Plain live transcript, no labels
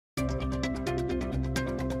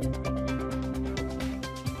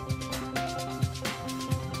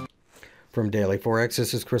From Daily Forex,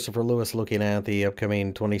 this is Christopher Lewis looking at the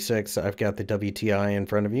upcoming 26. I've got the WTI in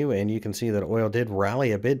front of you, and you can see that oil did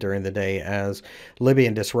rally a bit during the day as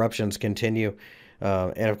Libyan disruptions continue.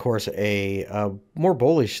 And of course, a more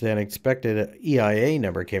bullish than expected EIA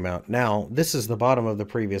number came out. Now, this is the bottom of the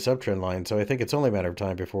previous uptrend line, so I think it's only a matter of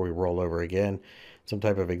time before we roll over again. Some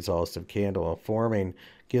type of exhaustive candle forming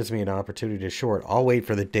gives me an opportunity to short. I'll wait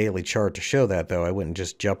for the daily chart to show that, though. I wouldn't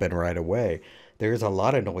just jump in right away. There's a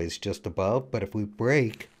lot of noise just above, but if we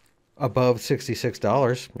break above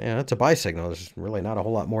 $66, yeah, that's a buy signal. There's really not a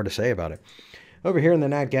whole lot more to say about it. Over here in the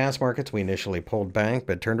nat gas markets, we initially pulled back,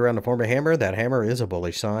 but turned around to form a hammer. That hammer is a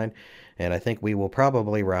bullish sign, and I think we will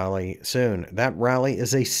probably rally soon. That rally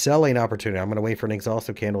is a selling opportunity. I'm going to wait for an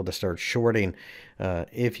exhaustive candle to start shorting.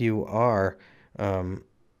 If you are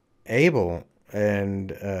able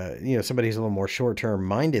and somebody who's a little more short-term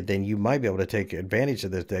minded, then you might be able to take advantage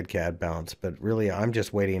of this dead cat bounce. But really, I'm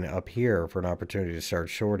just waiting up here for an opportunity to start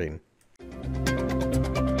shorting.